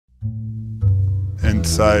And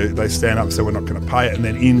so they stand up and say, we're not going to pay it. And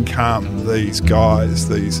then in come these guys,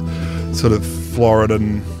 these sort of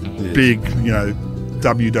Floridan, big,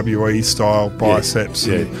 WWE style biceps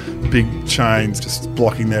and big chains just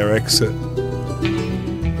blocking their exit.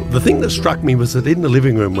 The thing that struck me was that in the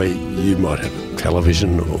living room where you might have a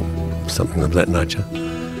television or something of that nature,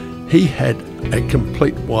 he had a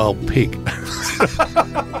complete wild pig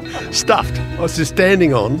stuffed. I was just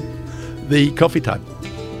standing on the coffee table.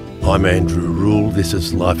 I'm Andrew Rule, this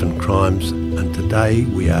is Life and Crimes, and today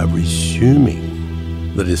we are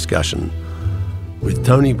resuming the discussion with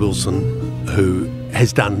Tony Wilson, who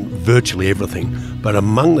has done virtually everything, but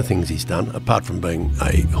among the things he's done, apart from being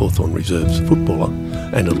a Hawthorn Reserves footballer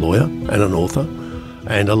and a lawyer and an author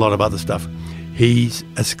and a lot of other stuff, he's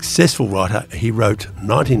a successful writer. He wrote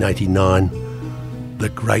 1989, The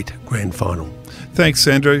Great Grand Final. Thanks,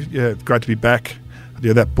 Andrew. Yeah, great to be back.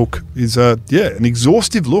 Yeah, that book is an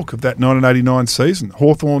exhaustive look of that 1989 season.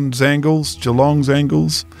 Hawthorn's angles, Geelong's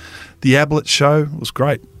angles, the Ablett show. It was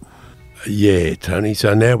great. Yeah, Tony.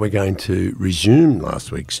 So now we're going to resume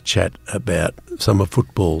last week's chat about some of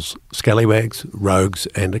football's scallywags, rogues,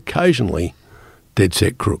 and occasionally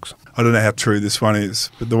dead-set crooks. I don't know how true this one is,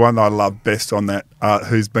 but the one that I love best on that,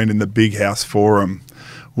 who's been in the Big House Forum,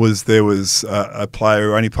 was there was a player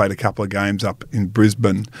who only played a couple of games up in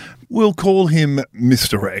Brisbane. We'll call him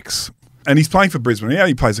Mr. X. And he's playing for Brisbane. He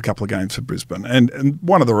only plays a couple of games for Brisbane. And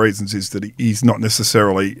one of the reasons is that he's not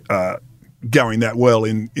necessarily going that well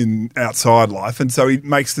in outside life, and so he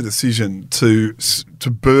makes the decision to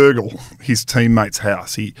burgle his teammate's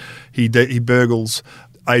house. He burgles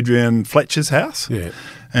Adrian Fletcher's house. Yeah.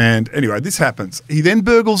 And anyway, this happens. He then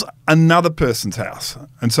burgles another person's house.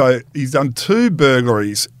 And so he's done 2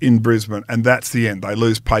 burglaries in Brisbane, and that's the end. They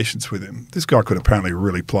lose patience with him. This guy could apparently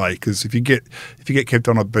really play, because if you get kept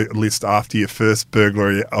on a list after your first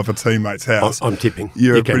burglary of a teammate's house, I'm tipping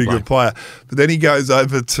you're a pretty good player. But then he goes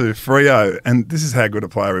over to Freo, and this is how good a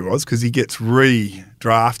player he was, because he gets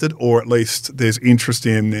redrafted, or at least there's interest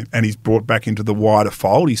in him, and he's brought back into the wider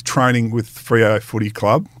fold. He's training with Freo Footy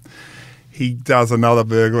Club. He does another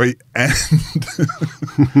burglary, and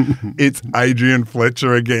it's Adrian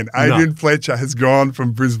Fletcher again. Adrian Fletcher has gone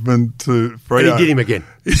from Brisbane to Freo. And he did him again.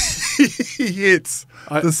 He hits.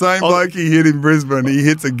 The same bloke he hit in Brisbane, he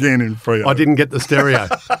hits again in Freo. I didn't get the stereo.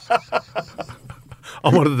 I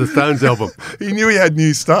wanted the Stones album. He knew he had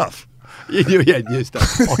new stuff. He knew he had new stuff.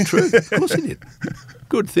 Oh, true. Of course he did.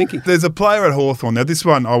 Good thinking. There's a player at Hawthorn. Now, this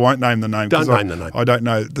one, I won't name the name. Don't name the name. I don't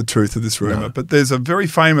know the truth of this rumour, but there's a very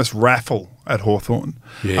famous raffle at Hawthorn,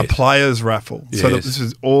 a players' raffle. Yes. So that this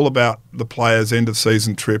is all about the players'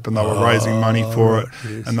 end-of-season trip, and they were raising money for it,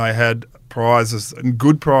 and they had prizes, and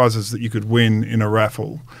good prizes that you could win in a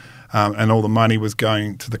raffle. And all the money was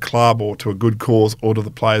going to the club or to a good cause or to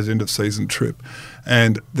the players' end-of-season trip.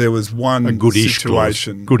 And there was one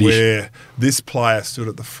situation where this player stood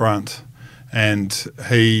at the front, and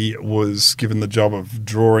he was given the job of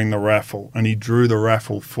drawing the raffle, and he drew the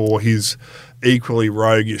raffle for his equally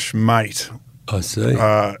roguish mate. I see.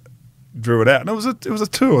 Drew it out, and it was a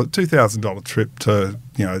 $2,000 trip to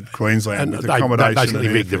Queensland with accommodation. They basically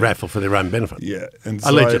rigged the raffle for their own benefit. Yeah, and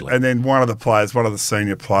allegedly. And then one of the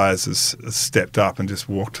senior players, has stepped up and just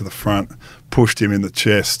walked to the front, pushed him in the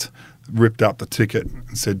chest, ripped up the ticket,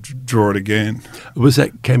 and said, "Draw it again." Was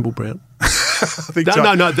that Campbell Brown? I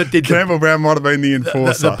think Campbell Brown might have been the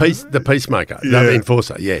enforcer, the peacemaker, the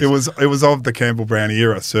enforcer. Yes, it was of the Campbell Brown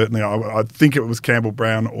era. Certainly, I think it was Campbell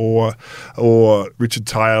Brown or Richard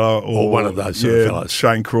Taylor or one of those sort of fellows.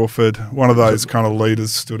 Shane Crawford. One of those kind of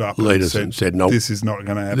leaders stood up and said, "No, this is not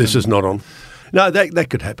going to happen. This is not on." No,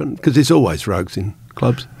 that could happen, because there's always rogues in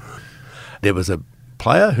clubs. There was a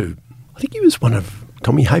player who, I think he was one of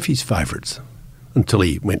Tommy Hafey's favourites until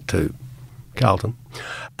he went to Carlton.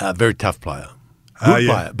 A very tough player. Good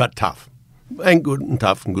player, but tough. And good and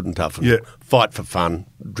tough and good and tough. And fight for fun,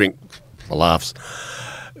 drink for laughs,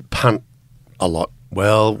 punt a lot.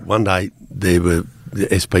 Well, one day there were the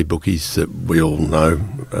SP bookies that we all know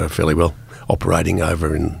fairly well, operating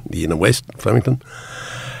over in the inner west, Flemington.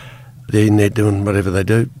 They're in there doing whatever they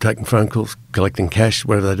do, taking phone calls, collecting cash,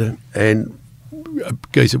 whatever they do. And a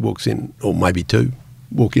geezer walks in, or maybe 2,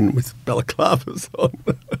 walk in with balaclavas on.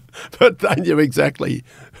 But they knew exactly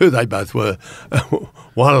who they both were.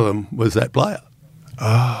 One of them was that player.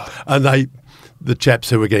 And the chaps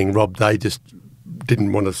who were getting robbed, they just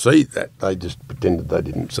didn't want to see that. They just pretended they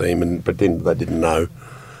didn't see him and pretended they didn't know,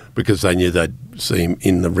 because they knew they'd see him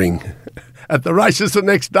in the ring at the races the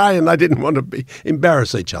next day, and they didn't want to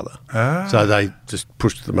embarrass each other. So they just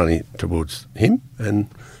pushed the money towards him, and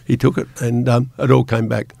he took it, and it all came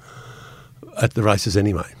back at the races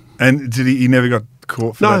anyway. And did he never got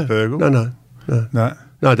caught for that burgle? No. No?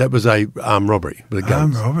 No, that was a armed robbery with a gun.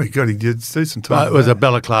 Armed robbery. God, he did do some time. It was a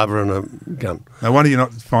balaclava and a gun. No wonder you're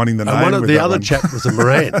not finding the name. And with the that other one. chap was a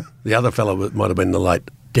Moran. The other fellow might have been the late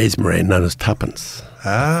Des Moran, known as Tuppence.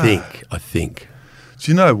 I think.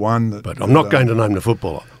 Do you know one that... But I'm not going to name the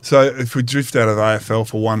footballer. So if we drift out of AFL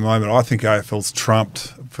for one moment, I think AFL's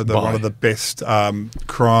trumped for one of the best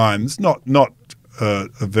crimes. Not a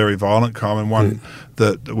very violent crime, and one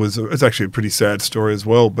that was it's actually a pretty sad story as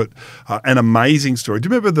well, but an amazing story. Do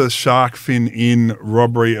you remember the shark fin in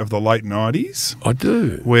robbery of the late 90s? I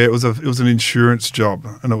do. Where it was an insurance job,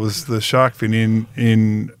 and it was the shark fin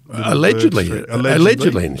in allegedly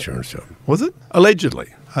an insurance job. Was it? Allegedly.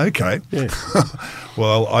 Okay. Yeah.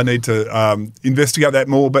 Well, I need to investigate that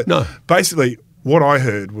more. But basically, what I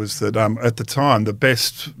heard was that at the time, the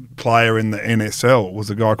best player in the NSL was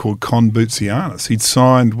a guy called Con Boutsianis. He'd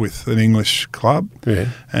signed with an English club,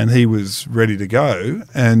 and he was ready to go.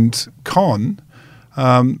 And Con,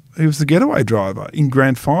 he was the getaway driver in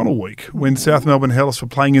grand final week when South Melbourne Hellas were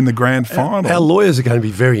playing in the grand final. Our lawyers are going to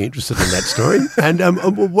be very interested in that story. And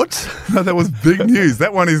what's... No, that was big news.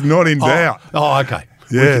 That one is not in doubt. Oh, okay.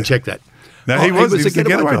 Yeah. We can check that. No, he was the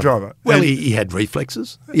getaway driver. Well, he had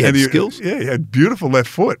reflexes. He had skills. Yeah, he had beautiful left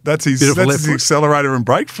foot. That's his accelerator and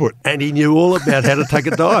brake foot. And he knew all about how to take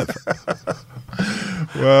a dive.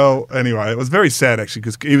 Well, anyway, it was very sad actually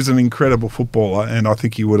because he was an incredible footballer, and I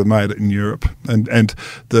think he would have made it in Europe. And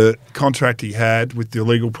the contract he had with the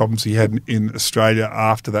illegal problems he had in Australia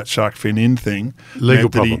after that shark fin in thing, legal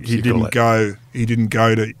problems. He didn't go. He didn't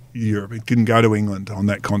go to Europe. He didn't go to England on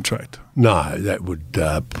that contract. No, that would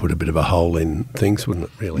put a bit of a hole in things, wouldn't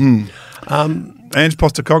it? Really. Ange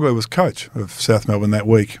Postecoglou was coach of South Melbourne that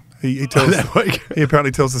week. He tells that week. He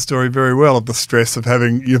apparently tells the story very well of the stress of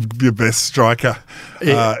having your best striker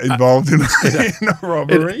involved in a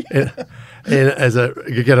robbery. And as a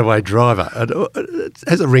getaway driver, it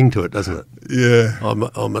has a ring to it, doesn't it? Yeah,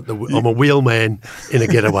 I'm a wheelman in a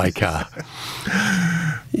getaway car.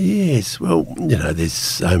 Yes, well, there's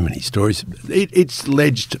so many stories. It's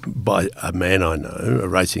alleged by a man I know, a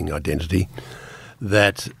racing identity,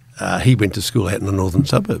 that he went to school out in the northern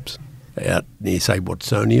suburbs, out near, say,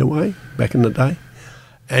 Watsonia way, back in the day.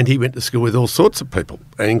 And he went to school with all sorts of people,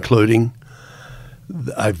 including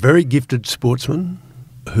a very gifted sportsman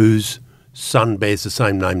whose son bears the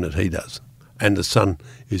same name that he does. And the son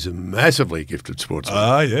is a massively gifted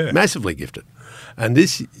sportsman. Yeah. Massively gifted. And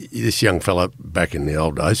this young fella, back in the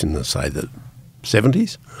old days, in the, say, the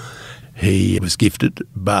 70s, he was gifted,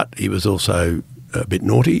 but he was also a bit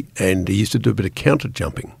naughty, and he used to do a bit of counter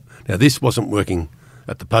jumping. Now, this wasn't working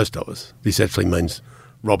at the post office. This actually means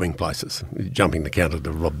robbing places, jumping the counter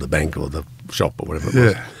to rob the bank or the shop or whatever it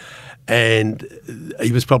was. And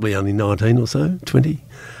he was probably only 19 or so, 20.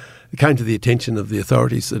 It came to the attention of the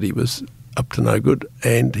authorities that he was up to no good,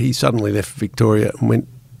 and he suddenly left Victoria and went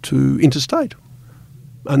to interstate.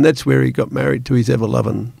 And that's where he got married to his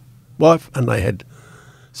ever-loving wife, and they had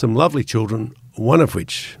some lovely children, one of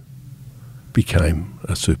which became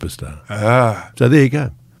a superstar. So there you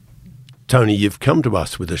go. Tony, you've come to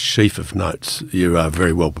us with a sheaf of notes. You are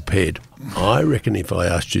very well prepared. I reckon if I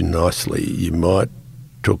asked you nicely, you might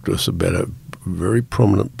talk to us about a very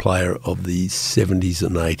prominent player of the 70s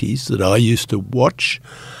and 80s that I used to watch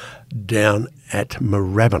down at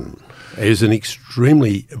Moorabbin. He was an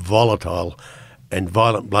extremely volatile and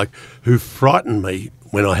violent bloke who frightened me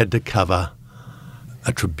when I had to cover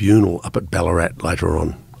a tribunal up at Ballarat later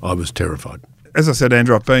on. I was terrified. As I said,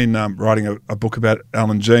 Andrew, I've been writing a book about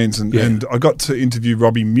Alan Jeans, and I got to interview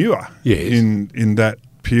Robbie Muir in that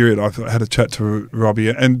period. I've had a chat to Robbie,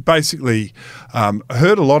 and basically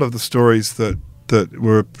heard a lot of the stories that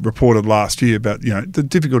were reported last year about the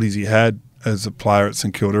difficulties he had as a player at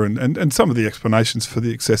St Kilda and some of the explanations for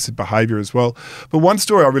the excessive behaviour as well. But one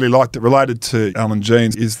story I really liked that related to Alan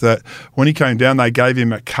Jeans is that when he came down, they gave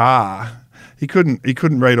him a car. He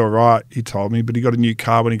couldn't read or write, he told me, but he got a new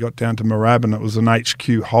car when he got down to Moorabbin. It was an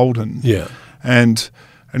HQ Holden. Yeah. And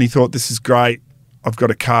he thought, this is great, I've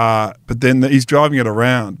got a car. But then he's driving it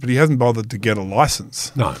around, but he hasn't bothered to get a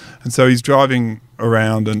licence. No. And so he's driving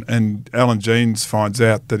around and Alan Jeans finds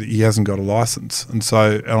out that he hasn't got a licence. And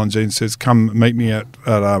so Alan Jeans says, come meet me at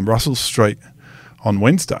Russell Street on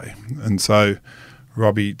Wednesday. And so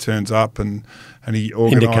Robbie turns up and he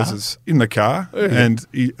organises in the car, and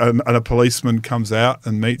a policeman comes out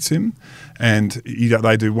and meets him, and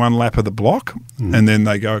they do one lap of the block, and then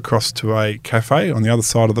they go across to a cafe on the other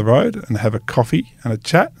side of the road and have a coffee and a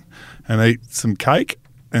chat and eat some cake,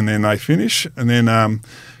 and then they finish, and then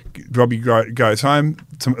goes home.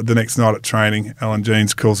 The next night at training, Alan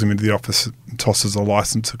Jeans calls him into the office and tosses a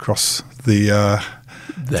licence across the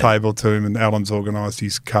table to him, and Alan's organised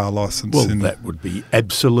his car licence. Well, that would be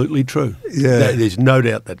absolutely true. Yeah. There's no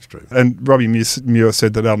doubt that's true. And Robbie Muir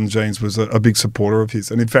said that Alan Jeans was a big supporter of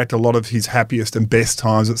his. And in fact, a lot of his happiest and best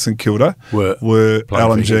times at St Kilda were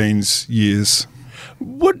Alan Jeans' years.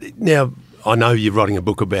 Now, I know you're writing a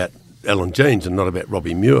book about Alan Jeans and not about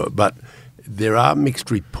Robbie Muir, but there are mixed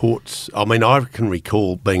reports. I mean, I can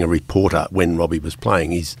recall being a reporter when Robbie was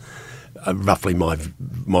playing. He's roughly my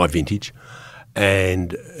vintage,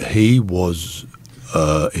 and he was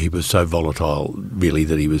so volatile, really,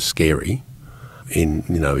 that he was scary. He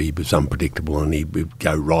was unpredictable, and he would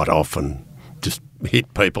go right off and just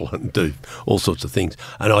hit people and do all sorts of things.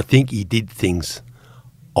 And I think he did things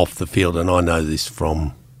off the field, and I know this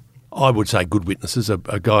from, I would say, good witnesses. A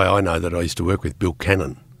guy I know that I used to work with, Bill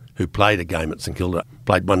Cannon, who played a game at St Kilda,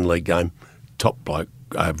 played one league game, top bloke,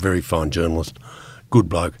 a very fine journalist, good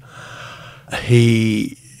bloke.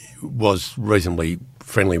 He was reasonably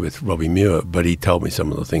friendly with Robbie Muir, but he told me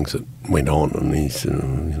some of the things that went on, and he said,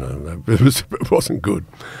 it wasn't good.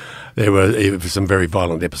 There were some very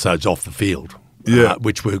violent episodes off the field,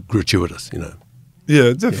 which were gratuitous,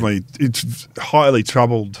 Yeah, definitely. Yeah. It's highly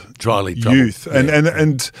troubled youth.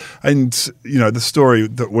 And the story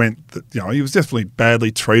that went that he was definitely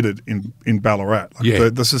badly treated in Ballarat.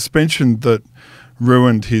 The suspension that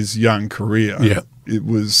ruined his young career. Yeah. It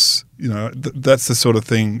was, that's the sort of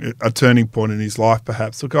thing, a turning point in his life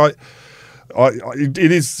perhaps. Look,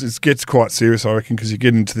 it gets quite serious, I reckon, because you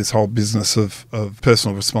get into this whole business of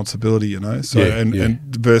personal responsibility, and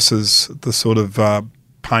versus the sort of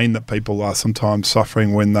pain that people are sometimes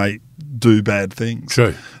suffering when they do bad things.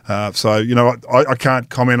 True. I can't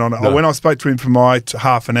comment on it. No. When I spoke to him for my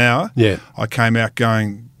half an hour, yeah, I came out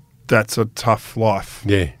going, that's a tough life.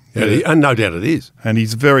 Yeah. And no doubt it is. And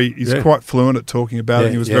he's quite fluent at talking about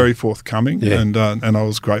it. He was very forthcoming, and I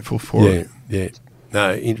was grateful for it. Yeah.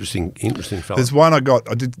 No, interesting fellow. There's one I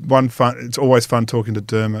did one fun. It's always fun talking to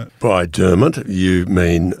Dermot. By Dermot, you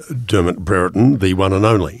mean Dermot Brereton, the one and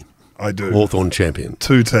only. I do. Hawthorn champion.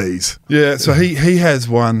 2 T's. Yeah, so he has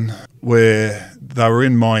one where they were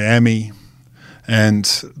in Miami and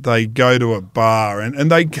they go to a bar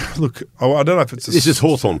and they look. I don't know if it's this is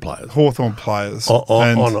Hawthorn players. Hawthorn players on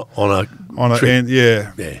a trip. And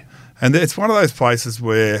and it's one of those places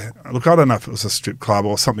where, look, I don't know if it was a strip club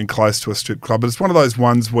or something close to a strip club, but it's one of those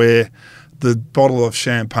ones where the bottle of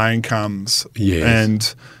champagne comes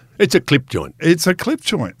and it's a clip joint. It's a clip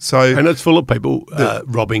joint. And it's full of people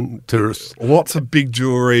robbing tourists. Lots of big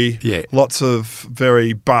jewellery, lots of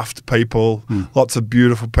very buffed people, lots of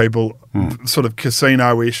beautiful people, sort of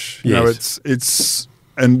casino-ish. It's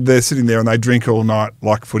and they're sitting there and they drink all night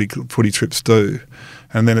like footy trips do.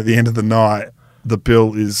 And then at the end of the night, the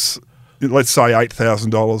bill is, let's say,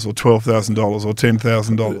 $8,000 or $12,000 or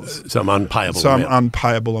 $10,000. Some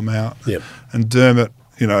unpayable amount. Yep. And Dermot,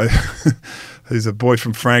 who's a boy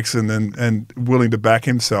from Frankston and willing to back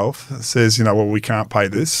himself, says, well, we can't pay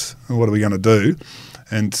this. What are we going to do?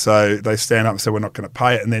 And so they stand up and say, we're not going to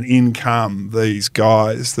pay it. And then in come these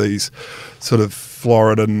guys, these sort of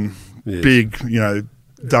Floridan, big,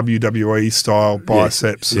 WWE style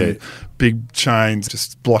biceps and big chains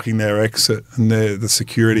just blocking their exit, and they're the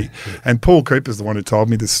security. And Paul Cooper's the one who told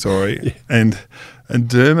me this story. And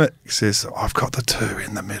Dermot says, I've got the 2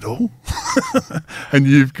 in the middle and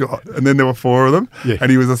and then there were 4 of them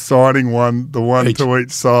and he was assigning the one to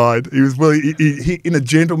each side. He was he in a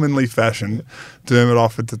gentlemanly fashion, Dermot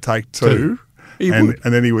offered to take 2. And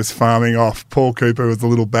then he was farming off. Paul Cooper was the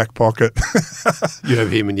little back pocket. You have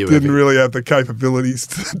him and you didn't really have the capabilities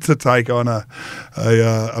to take on a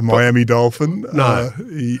Miami Dolphin. No.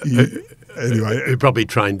 Anyway, he probably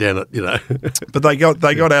trained down at But they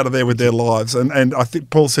got out of there with their lives, and I think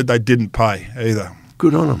Paul said they didn't pay either.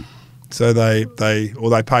 Good on them. So they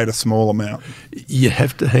paid a small amount. You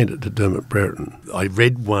have to hand it to Dermot Brereton. I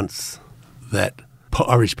read once that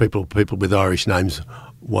Irish people with Irish names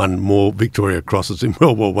won more Victoria Crosses in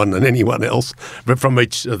World War I than anyone else, but from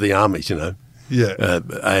each of the armies, Yeah.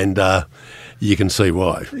 And you can see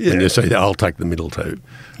why. Yeah. And you see that I'll take the middle too.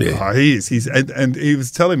 Yeah. Oh, he is. And he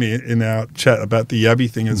was telling me in our chat about the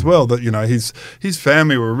Yabby thing as well, that, his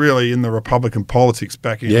family were really in the Republican politics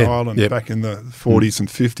back in Ireland back in the 40s and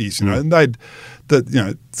 50s, and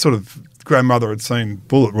sort of grandmother had seen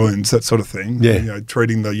bullet wounds, that sort of thing,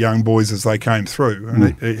 treating the young boys as they came through.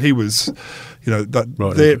 And he was,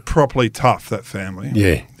 they're properly tough, that family.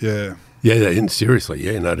 Yeah. Yeah. Yeah, and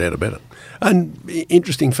seriously, no doubt about it. And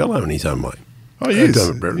interesting fellow in his own way. Oh, he is.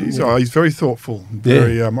 Dermot Brereton, He's very thoughtful.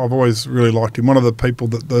 Very. I've always really liked him. One of the people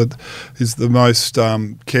that is the most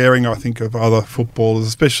caring, I think, of other footballers,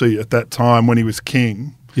 especially at that time when he was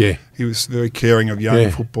king. Yeah. He was very caring of young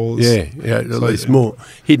footballers. Yeah. There's more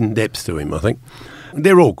hidden depth to him, I think.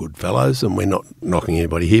 They're all good fellows, and we're not knocking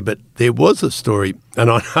anybody here, but there was a story, and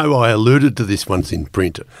I know I alluded to this once in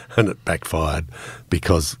print, and it backfired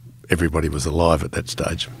because everybody was alive at that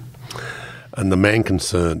stage. And the man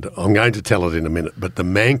concerned, I'm going to tell it in a minute, but the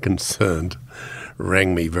man concerned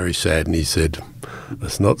rang me very sad, and he said,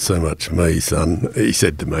 "It's not so much me, son," he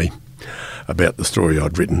said to me, about the story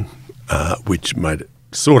I'd written, which made it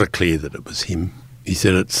sort of clear that it was him. He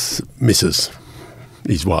said, "It's Mrs.,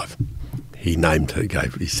 his wife." He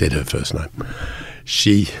said her first name.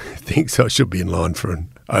 "She thinks I should be in line for an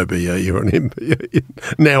OBE or an MBE.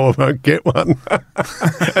 Now I won't get one."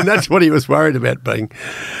 And that's what he was worried about, being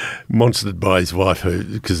monstered by his wife,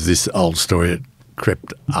 because this old story had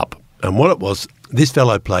crept up. And what it was, this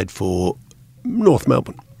fellow played for North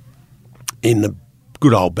Melbourne in the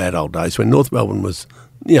good old bad old days when North Melbourne was,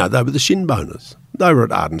 they were the shin boners. They were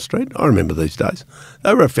at Arden Street. I remember these days.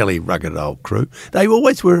 They were a fairly rugged old crew. They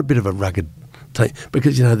always were a bit of a rugged team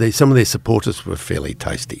because, some of their supporters were fairly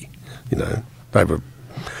tasty. They were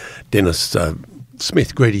Dennis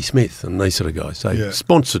Smith, Greedy Smith and these sort of guys. They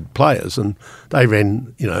sponsored players and they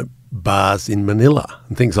ran, bars in Manila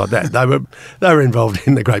and things like that. They were involved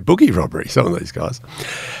in the Great Bookie robbery, some of these guys.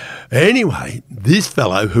 Anyway, this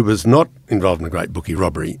fellow who was not involved in the Great Bookie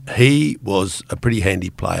robbery, he was a pretty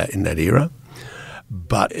handy player in that era.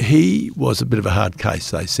 But he was a bit of a hard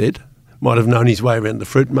case, they said. Might have known his way around the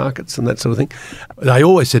fruit markets and that sort of thing. They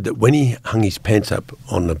always said that when he hung his pants up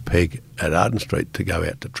on the peg at Arden Street to go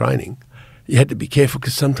out to training, you had to be careful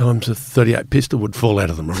because sometimes a .38 pistol would fall out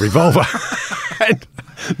of them, a revolver. And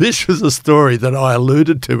this was a story that I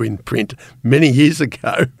alluded to in print many years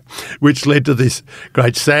ago, which led to this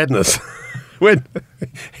great sadness. When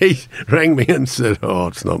he rang me and said, "Oh,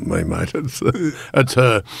 it's not me, mate, it's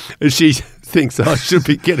her. She thinks I should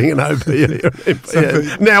be getting an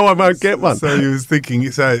OBE. Now I won't get one." So he was thinking,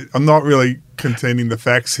 I'm not really contending the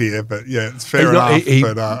facts here, but it's fair enough,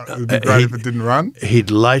 but it would be great if it didn't run.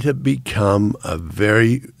 He'd later become a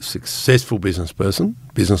very successful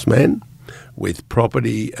businessman with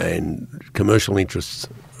property and commercial interests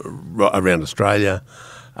around Australia,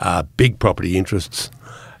 big property interests.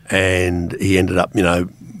 And he ended up,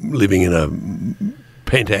 living in a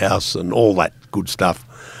penthouse and all that good stuff.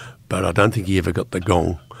 But I don't think he ever got the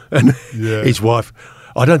gong. And his wife,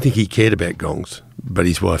 I don't think he cared about gongs, but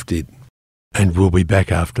his wife did. And we'll be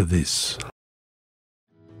back after this.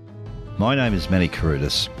 My name is Manny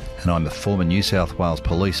Carudis, and I'm a former New South Wales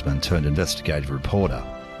policeman turned investigative reporter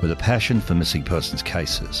with a passion for missing persons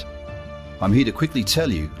cases. I'm here to quickly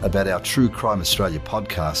tell you about our True Crime Australia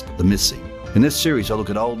podcast, The Missing. In this series, I look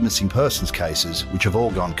at old missing persons cases which have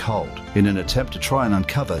all gone cold in an attempt to try and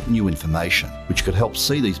uncover new information which could help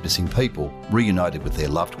see these missing people reunited with their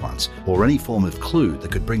loved ones, or any form of clue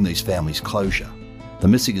that could bring these families closure. The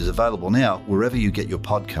Missing is available now wherever you get your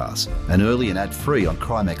podcasts, and early and ad-free on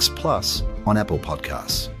Crimex Plus on Apple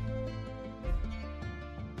Podcasts.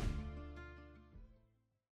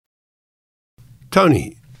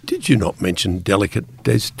 Tony, did you not mention Delicate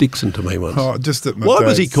Des Dixon to me once? Oh, just at my Why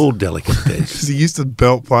was he called Delicate Des? Because he used to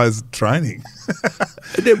belt players at training.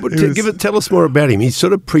 Tell us more about him. He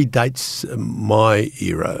sort of predates my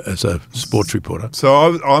era as a sports reporter. So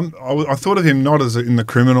I thought of him not as in the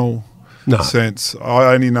criminal sense.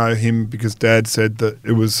 I only know him because Dad said that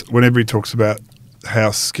it was whenever he talks about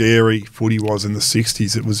how scary footy was in the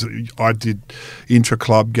 60s. I did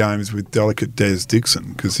intra-club games with Delicate Des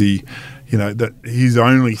Dixon because he. That his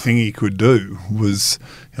only thing he could do was,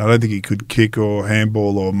 I don't think he could kick or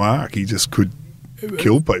handball or mark. He just could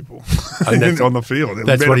kill people on the field.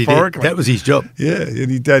 That's what he did. That was his job. Yeah, and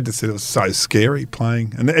his dad just said it was so scary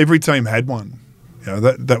playing. And every team had one.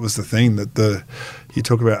 That was the thing, that you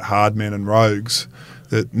talk about hard men and rogues,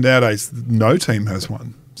 that nowadays no team has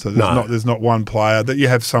one. So there's not one player. That you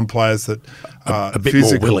have some players that are a bit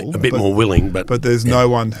physical, more willing, but there's no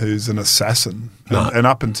one who's an assassin. No. And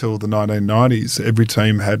up until the 1990s, every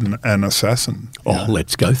team had an assassin. Oh,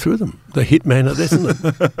 let's go through them. The hitman of Essendon.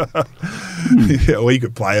 Yeah, well, he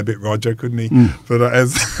could play a bit, Roger, couldn't he? But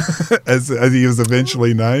as he was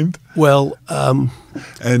eventually named. Well,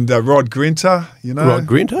 and Rod Grinter, Rod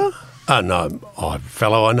Grinter? Oh no, a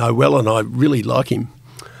fellow I know well, and I really like him.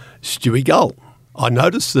 Stewie Gull. I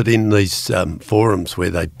noticed that in these forums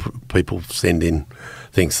where people send in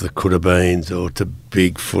things that could have beens or to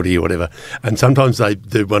big footy or whatever, and sometimes they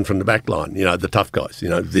do one from the back line, the tough guys,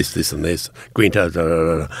 this and this,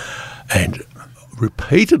 Guinto, and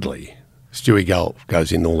repeatedly Stewie Gull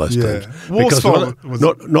goes in all those teams. Worsfold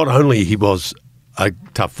Because not only he was a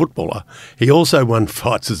tough footballer, he also won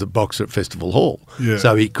fights as a boxer at Festival Hall. Yeah.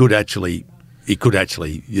 So he could actually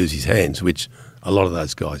use his hands, which a lot of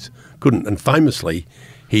those guys couldn't. And famously,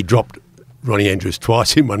 he dropped Ronnie Andrews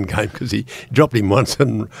twice in one game because he dropped him once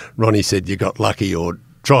and Ronnie said, "You got lucky," or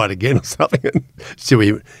 "Try it again," or something. And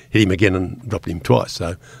Stewie hit him again and dropped him twice.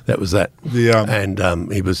 So that was that.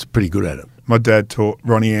 And he was pretty good at it. My dad taught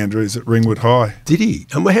Ronnie Andrews at Ringwood High. Did he?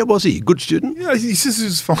 And how was he? A good student? Yeah, he says he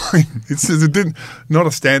was fine. It says not a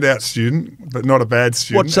standout student, but not a bad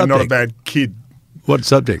student. What subject? And not a bad kid. What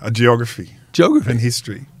subject? Geography. Geography? And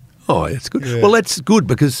history. Oh, that's good. Yeah. Well, that's good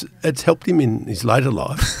because it's helped him in his later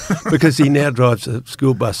life because he now drives a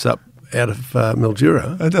school bus up out of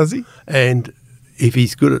Mildura. Oh, does he? And if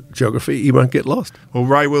he's good at geography, he won't get lost. Well,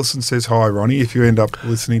 Ray Wilson says hi, Ronnie, if you end up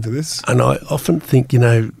listening to this. And I often think,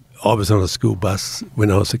 I was on a school bus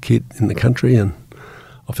when I was a kid in the country and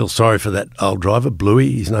I feel sorry for that old driver,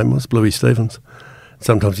 Bluey, his name was, Bluey Stevens.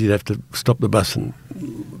 Sometimes he'd have to stop the bus and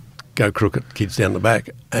go crook at kids down the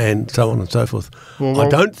back and so on and so forth. I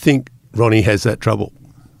don't think Ronnie has that trouble.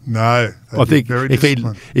 No. I think very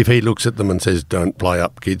if he looks at them and says, "Don't play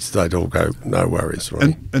up, kids," they'd all go, "No worries,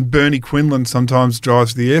 Ronnie." And Bernie Quinlan sometimes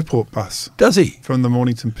drives the airport bus. Does he? From the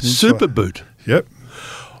Mornington Peninsula. Super boot. Yep.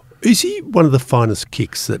 Is he one of the finest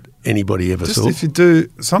kicks that anybody ever saw? If you do,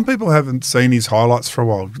 some people haven't seen his highlights for a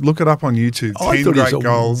while. Look it up on YouTube. I 10 thought he was great a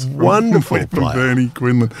goals wonderful from player. Bernie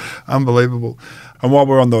Quinlan. Unbelievable. And while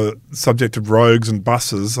we're on the subject of rogues and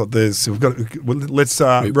buses, let's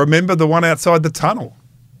remember the one outside the tunnel.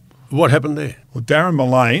 What happened there? Well, Darren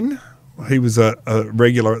Mullane, he was a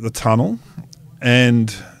regular at the tunnel,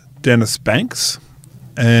 and Dennis Banks,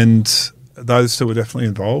 and those two were definitely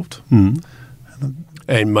involved. Mm.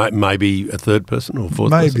 And maybe a third person or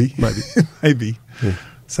fourth person? Maybe. Maybe. Yeah.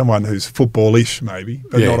 Someone who's footballish, maybe,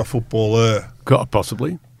 but not a footballer.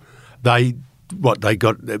 Possibly. They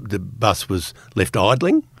got, the bus was left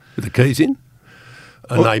idling with the keys in,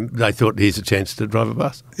 and they thought, here's a chance to drive a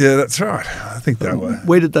bus. Yeah, that's right. I think that way.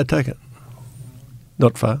 Where did they take it?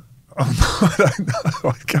 Not far. I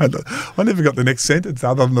don't know. I never got the next sentence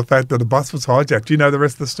other than the fact that a bus was hijacked. Do you know the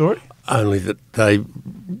rest of the story? Only that they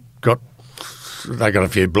got a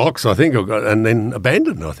few blocks, I think, and then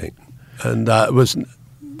abandoned, I think. And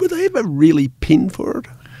were they ever really pinned for it?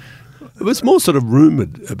 It was more sort of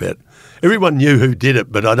rumoured about. Everyone knew who did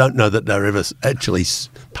it, but I don't know that they were ever actually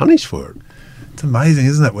punished for it. It's amazing,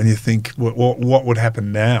 isn't it, when you think what would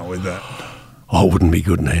happen now with that? Oh, it wouldn't be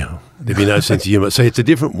good now. There'd be no sense of humour. See, it's a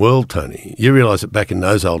different world, Tony. You realise that back in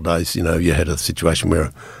those old days, you had a situation where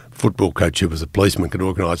a football coach who was a policeman could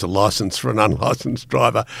organise a licence for an unlicensed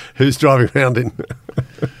driver who's driving around in.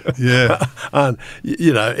 Yeah. And,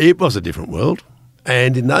 it was a different world.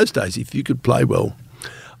 And in those days, if you could play well,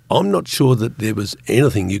 I'm not sure that there was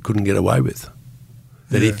anything you couldn't get away with.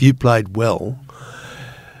 That if you played well,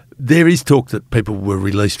 there is talk that people were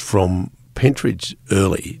released from Pentridge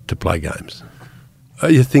early to play games.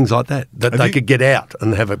 Things like that they could get out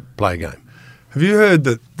and play a game. Have you heard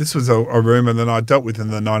that this was a rumour that I dealt with in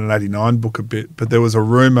the 1989 book a bit, but there was a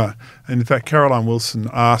rumour, and in fact Caroline Wilson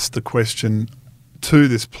asked the question to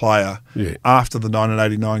this player after the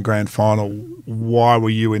 1989 grand final, why were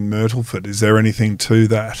you in Myrtleford? Is there anything to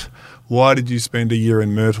that? Why did you spend a year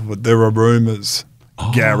in Myrtleford? There are rumours.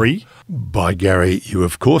 Gary? By Gary, you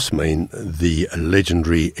of course mean the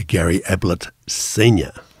legendary Gary Ablett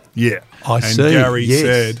Sr. Yeah. And Gary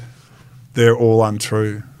said they're all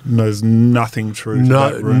untrue. There's nothing true to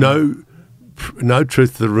that rumour. No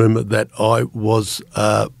truth to the rumour that I was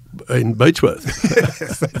in Beechworth.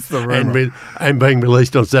 Yes, that's the rumour. and being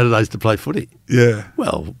released on Saturdays to play footy. Yeah.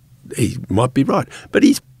 Well, he might be right. But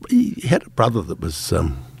he had a brother that was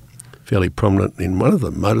fairly prominent in one of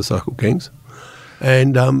the motorcycle gangs.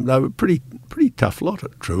 And they were pretty tough lot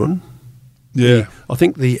at Truan. Yeah. I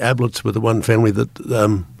think the Abletts were the one family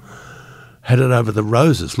that had it over the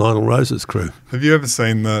Roses, Lionel Rose's crew. Have you ever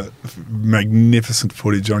seen the magnificent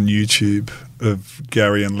footage on YouTube of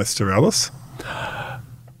Gary and Lester Ellis?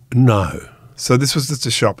 No. So this was just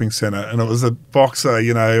a shopping centre, and it was a boxer,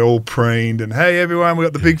 all preened, and hey everyone, we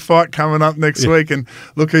got the big fight coming up next week, and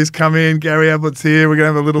look who's come in, Gary Ablett's here, we're going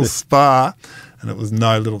to have a little spar. And it was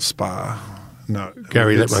no little spar. No.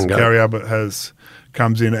 Gary let one go. Gary Ablett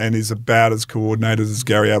comes in and is about as coordinated as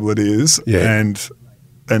Gary Ablett is,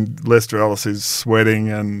 and Lester Ellis is sweating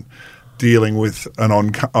and dealing with an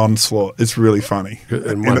onslaught. It's really funny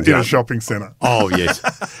in a shopping centre. Oh, yes.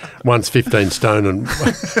 One's 15 stone and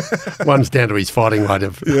one's down to his fighting weight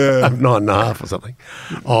of 9.5 or something.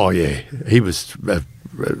 Oh, yeah. He was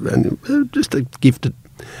and just a gifted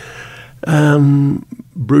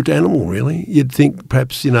brute animal, really. You'd think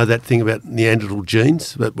perhaps, that thing about Neanderthal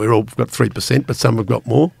genes, that we're all got 3%, but some have got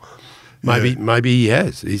more. Maybe he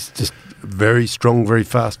has. He's just a very strong, very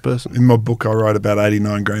fast person. In my book, I wrote about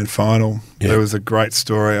 89 grand final. Yeah. There was a great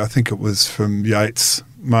story. I think it was from Yates.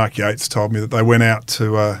 Mark Yates told me that they went out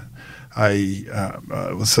to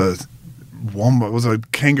it was a wombat, it was a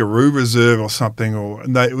kangaroo reserve or something,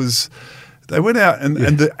 they went out and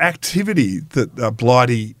the activity that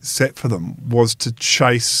Blighty set for them was to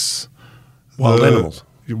chase Wild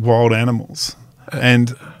animals.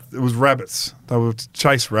 And it was rabbits. They would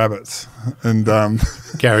chase rabbits, and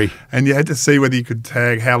Gary, and you had to see whether you could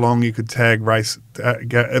tag, how long you could tag, race.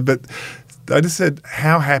 But I just said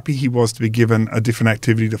how happy he was to be given a different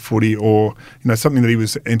activity to footy, or something that he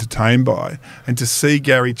was entertained by, and to see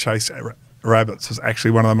Gary chase rabbits was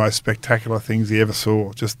actually one of the most spectacular things he ever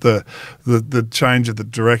saw. Just the change of the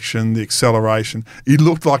direction, the acceleration. He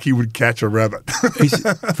looked like he would catch a rabbit. He's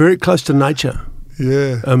very close to nature.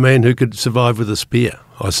 Yeah. A man who could survive with a spear,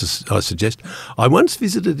 I suggest. I once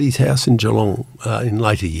visited his house in Geelong in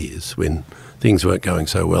later years when things weren't going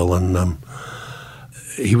so well, and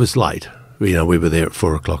he was late. We were there at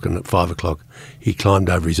 4 o'clock, and at 5 o'clock he climbed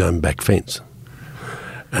over his own back fence.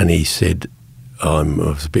 And he said, I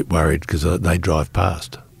was a bit worried because they drive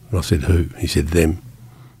past. And I said, who? He said, them.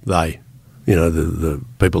 They. The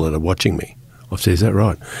people that are watching me. I said, is that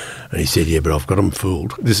right? And he said, yeah, but I've got them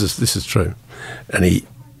fooled. This is true. And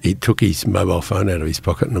he took his mobile phone out of his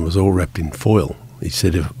pocket and it was all wrapped in foil. He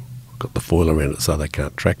said, I've got the foil around it so they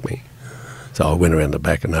can't track me. So I went around the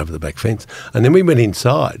back and over the back fence. And then we went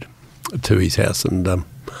inside to his house, and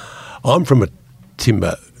I'm from a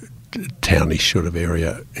timber townish sort of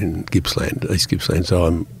area in Gippsland, East Gippsland.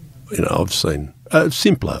 So I've seen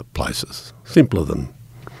simpler places, simpler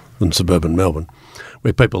than suburban Melbourne,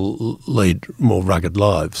 where people lead more rugged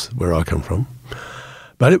lives, where I come from.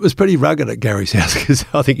 But it was pretty rugged at Gary's house because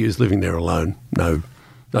I think he was living there alone. No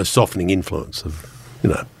softening influence of.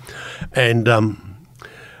 And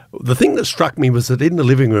the thing that struck me was that in the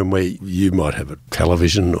living room, where you might have a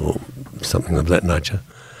television or something of that nature,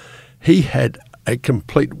 he had a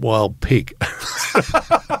complete wild pig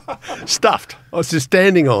stuffed. I was just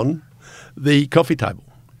standing on the coffee table.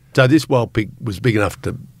 So this wild pig was big enough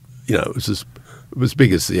to, it was as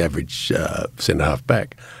big as the average centre-half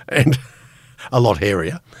back, and a lot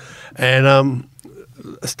hairier. And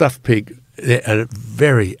a stuffed pig, a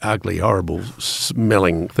very ugly, horrible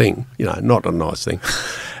smelling thing, not a nice thing.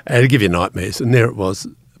 And it'd give you nightmares. And there it was,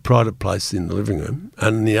 pride of place in the living room.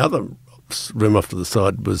 And the other room off to the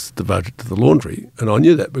side was devoted to the laundry. And I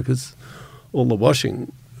knew that because all the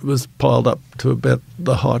washing was piled up to about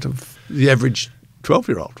the height of the average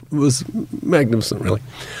 12-year-old. It was magnificent, really.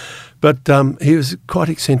 But he was quite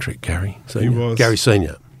eccentric, Gary Senior. He was. Gary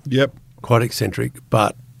Senior. Yep. Quite eccentric,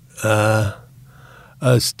 but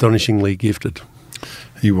astonishingly gifted.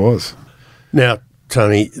 He was. Now,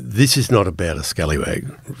 Tony, this is not about a scallywag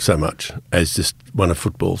so much as just one of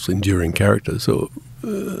football's enduring characters, or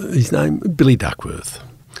his name, Billy Duckworth.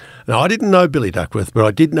 Now, I didn't know Billy Duckworth, but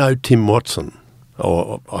I did know Tim Watson,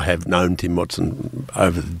 or I have known Tim Watson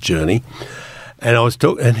over the journey. And I was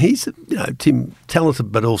talking, and he's, Tim,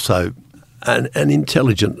 talented, but also an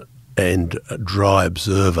intelligent and a dry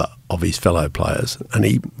observer of his fellow players. And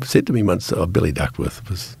he said to me once, Billy Duckworth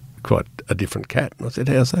was quite a different cat. And I said,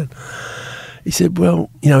 how's that? He said, well,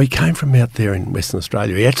 he came from out there in Western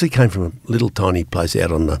Australia. He actually came from a little tiny place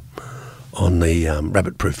out on the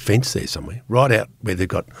rabbit-proof fence there somewhere, right out where they've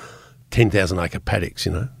got 10,000-acre paddocks,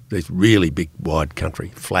 These really big, wide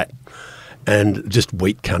country, flat, and just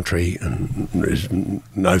wheat country, and there's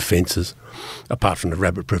no fences apart from the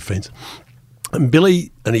rabbit-proof fence. And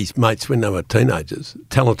Billy and his mates, when they were teenagers,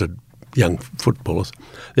 talented young footballers,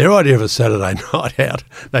 their idea of a Saturday night out,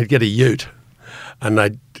 they'd get a ute and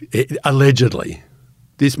they'd allegedly,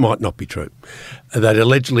 this might not be true, they'd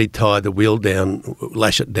allegedly tie the wheel down,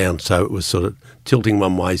 lash it down so it was sort of tilting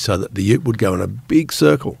one way so that the ute would go in a big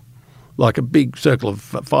circle, like a big circle of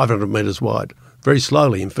 500 metres wide, very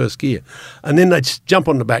slowly in first gear. And then they'd jump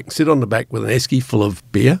on the back and sit on the back with an esky full of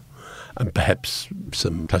beer and perhaps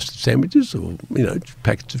some toasted sandwiches or,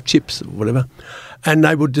 packets of chips or whatever. And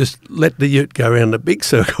they would just let the ute go around a big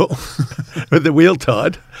circle with the wheel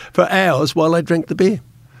tied for hours while they drank the beer.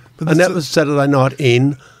 And that was Saturday night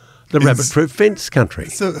in the rabbit-proof fence country.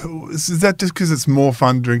 So is that just because it's more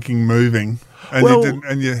fun drinking moving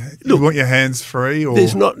and you want your hands free? Or?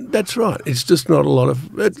 There's not. That's right. It's just not a lot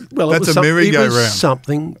of. It was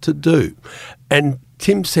something to do. And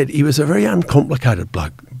Tim said he was a very uncomplicated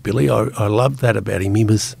bloke, Billy. I loved that about him.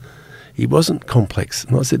 He he wasn't complex.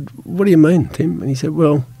 And I said, what do you mean, Tim? And he said,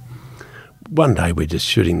 well, one day we're just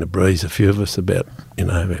shooting the breeze, a few of us, about,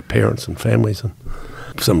 our parents and families, and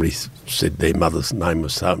somebody said their mother's name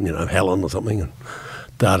was something, Helen or something, and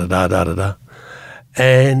da-da-da-da-da-da.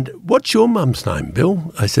 And what's your mum's name,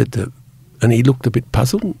 Bill? I said and he looked a bit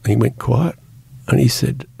puzzled, and he went quiet, and I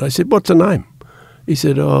said, what's her name? He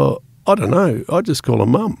said, oh, I don't know, I just call her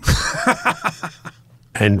Mum.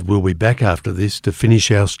 And we'll be back after this to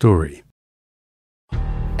finish our story.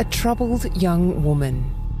 A troubled young woman.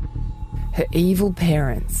 Her evil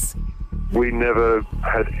parents. We never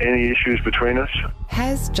had any issues between us.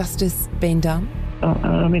 Has justice been done?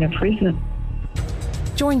 I'm in a prison.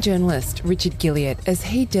 Join journalist Richard Gilliatt as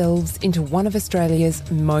he delves into one of Australia's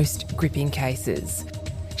most gripping cases.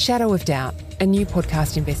 Shadow of Doubt, a new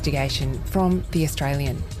podcast investigation from The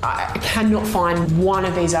Australian. I cannot find one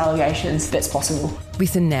of these allegations that's possible.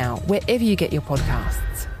 Listen now, wherever you get your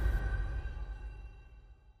podcasts.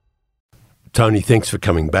 Tony, thanks for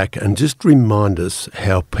coming back, and just remind us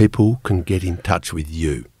how people can get in touch with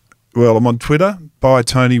you. Well, I'm on Twitter, by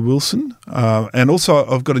Tony Wilson, and also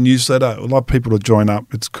I've got a newsletter. I'd love people to join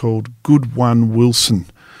up. It's called Good One Wilson,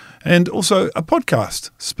 and also a podcast,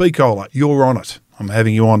 Speakola. You're on it. I'm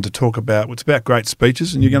having you on to talk about what's about great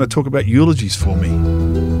speeches, and you're going to talk about eulogies for me.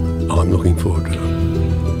 I'm looking forward to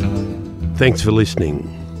it. Thanks for listening.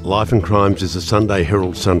 Life and Crimes is a Sunday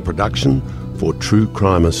Herald Sun production for True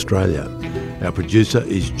Crime Australia. Our producer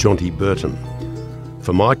is Jonty Burton.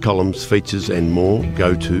 For my columns, features and more,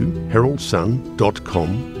 go to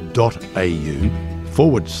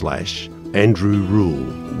heraldsun.com.au/Andrew Rule,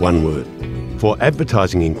 one word. For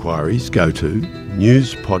advertising inquiries, go to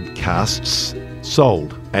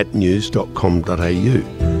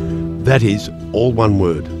newspodcasts@news.com.au. That is all one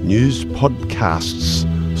word, newspodcasts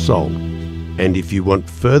sold. And if you want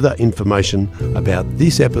further information about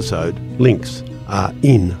this episode, links are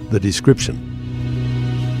in the description.